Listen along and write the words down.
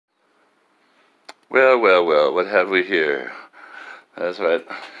Well, well, well, what have we here? That's right,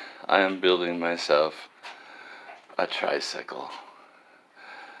 I am building myself a tricycle.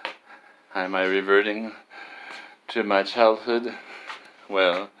 Am I reverting to my childhood?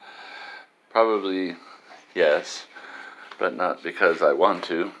 Well, probably yes, but not because I want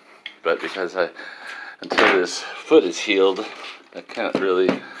to, but because until this foot is healed, I can't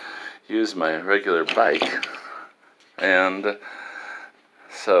really use my regular bike. And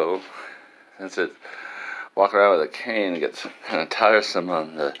so, since walking around with a cane gets kind of tiresome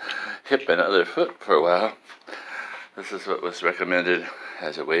on the hip and other foot for a while, this is what was recommended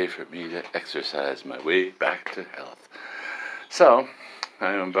as a way for me to exercise my way back to health. So,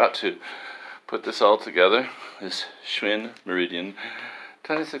 I am about to put this all together, this Schwinn Meridian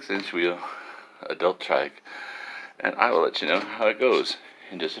 26-inch wheel adult trike, and I will let you know how it goes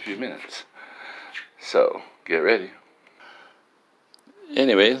in just a few minutes. So, get ready.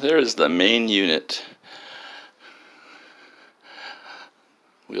 Anyway, there is the main unit.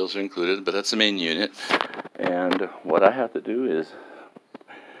 Wheels are included, but that's the main unit. And what I have to do is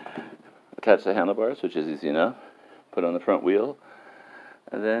attach the handlebars, which is easy enough, put on the front wheel,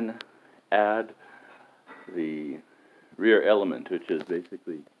 and then add the rear element, which is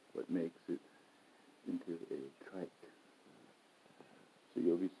basically what makes it into a trike. So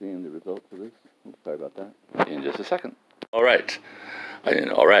you'll be seeing the results of this, sorry about that, in just a second. All right,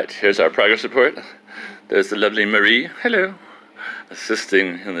 here's our progress report. There's the lovely Marie, hello,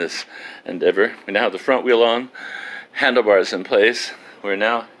 assisting in this endeavor. We now have the front wheel on, handlebars in place. We're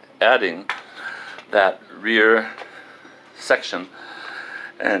now adding that rear section,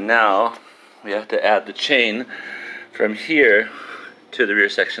 and now we have to add the chain from here to the rear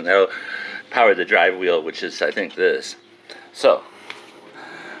section. That'll power the drive wheel, which is, I think, this. So,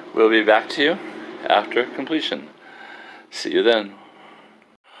 we'll be back to you after completion. See you then.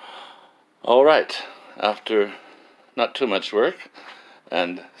 All right, after not too much work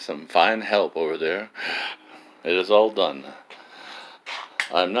and some fine help over there, it is all done.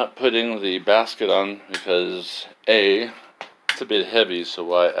 I'm not putting the basket on because A, it's a bit heavy, so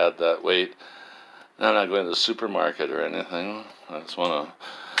why add that weight? And I'm not going to the supermarket or anything. I just want to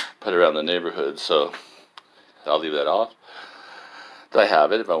put it around the neighborhood, so I'll leave that off. I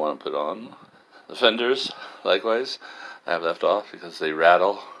have it if I want to put on. The fenders, likewise, I have left off because they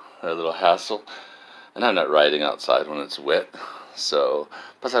rattle. They're a little hassle. And I'm not riding outside when it's wet. So,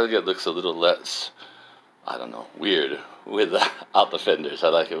 plus I think it looks a little less, I don't know, weird without the fenders. I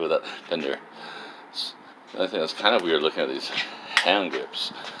like it without fender. The only thing that's kind of weird looking at these hand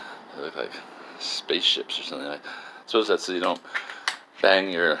grips. They look like spaceships or something. I suppose that's so you don't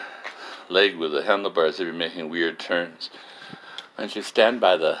bang your leg with the handlebars if you're making weird turns. Why don't you stand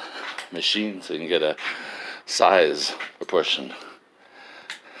by the machine so you can get a size proportion.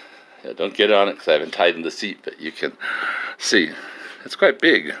 Yeah, don't get on it because I haven't tightened the seat, but you can see it's quite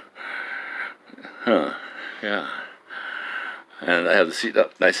big. Huh, yeah. And I have the seat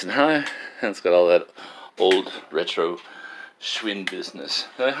up nice and high, and it's got all that old retro Schwinn business.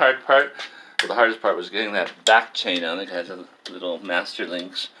 The only hard part, well, the hardest part was getting that back chain on it. It has a little master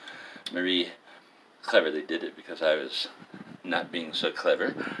links. Marie cleverly did it because I was not being so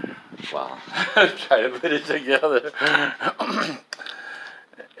clever. Wow, trying to put it together.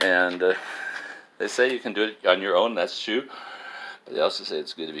 And they say you can do it on your own, that's true. But they also say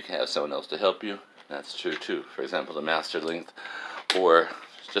it's good if you can have someone else to help you. That's true too. For example, the master length, or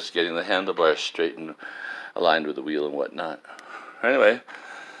just getting the handlebars straight and aligned with the wheel and whatnot. Anyway,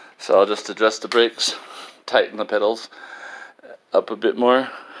 so I'll just adjust the brakes, tighten the pedals up a bit more,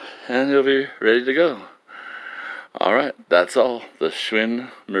 and you'll be ready to go. Alright, that's all. The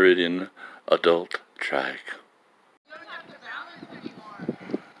Schwinn Meridian Adult Trike. You don't have to balance anymore.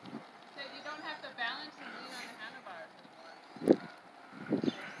 So you don't have to balance and lean on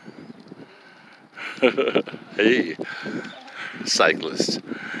the handlebars. Hey, cyclist,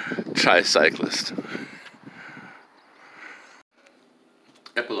 tricyclist.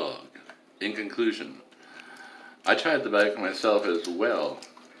 Epilogue. In conclusion, I tried the bike myself as well,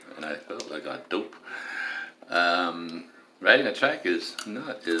 and I felt like a dope. Riding a trike is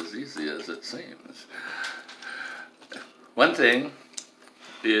not as easy as it seems. One thing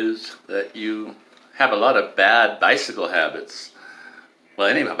is that you have a lot of bad bicycle habits. Well,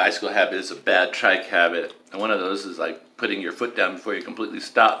 any bicycle habit is a bad trike habit, and one of those is like putting your foot down before you completely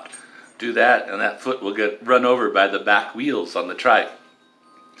stop. Do that, and that foot will get run over by the back wheels on the trike.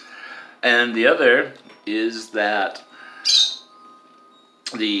 And the other is that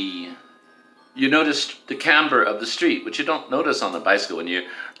you notice the camber of the street, which you don't notice on a bicycle. When you're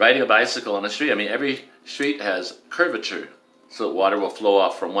riding a bicycle on a street, I mean, every street has curvature, so water will flow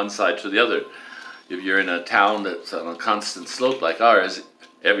off from one side to the other. if you're in a town that's on a constant slope like ours,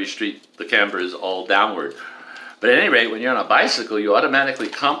 every street, the camber is all downward. But at any rate, when you're on a bicycle, you automatically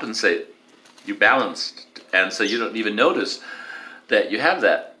compensate. You balance, and so you don't even notice that you have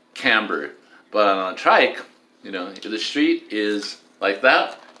that camber. But on a trike, you know, if the street is like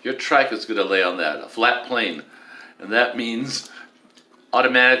that, your trike is going to lay on that, a flat plane. And that means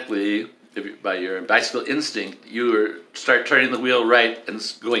automatically, by your bicycle instinct, you start turning the wheel right and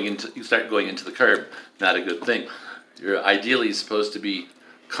you start going into the curb. Not a good thing. You're ideally supposed to be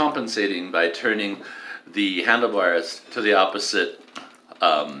compensating by turning the handlebars to the opposite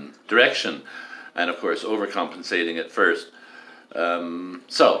direction, and of course overcompensating at first.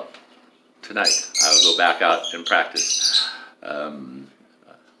 So tonight I'll go back out and practice. On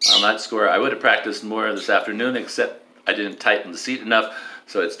that score, I would have practiced more this afternoon, except I didn't tighten the seat enough,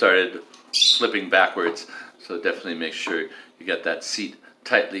 so it started slipping backwards. So definitely make sure you get that seat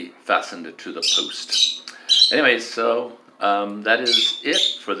tightly fastened to the post. Anyway, so that is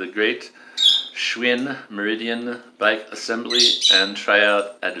it for the great Schwinn Meridian Bike Assembly and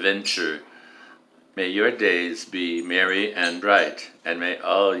Tryout Adventure. May your days be merry and bright, and may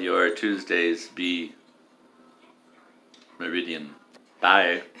all your Tuesdays be Meridian.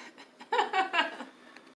 Bye.